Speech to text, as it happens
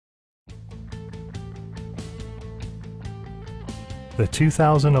the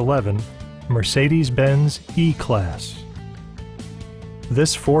 2011 Mercedes-Benz E-Class.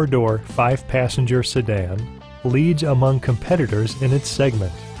 This four-door, five-passenger sedan leads among competitors in its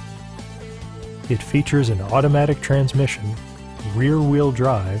segment. It features an automatic transmission, rear-wheel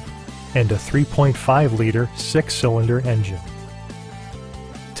drive, and a 3.5-liter six-cylinder engine.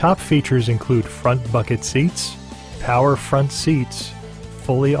 Top features include front bucket seats, power front seats,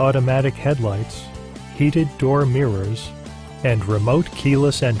 fully automatic headlights, heated door mirrors, and remote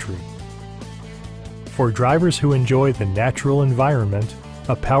keyless entry. For drivers who enjoy the natural environment,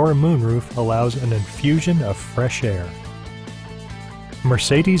 a power moonroof allows an infusion of fresh air.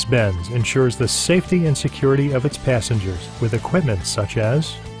 Mercedes-Benz ensures the safety and security of its passengers with equipment such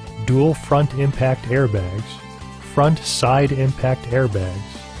as dual front impact airbags, front side impact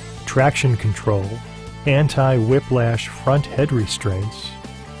airbags, traction control, anti-whiplash front head restraints,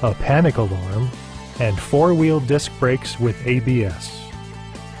 a panic alarm, and four-wheel disc brakes with ABS.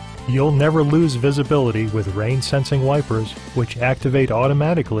 You'll never lose visibility with rain-sensing wipers, which activate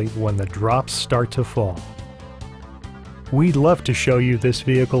automatically when the drops start to fall. We'd love to show you this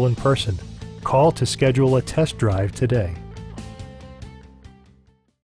vehicle in person. Call to schedule a test drive today.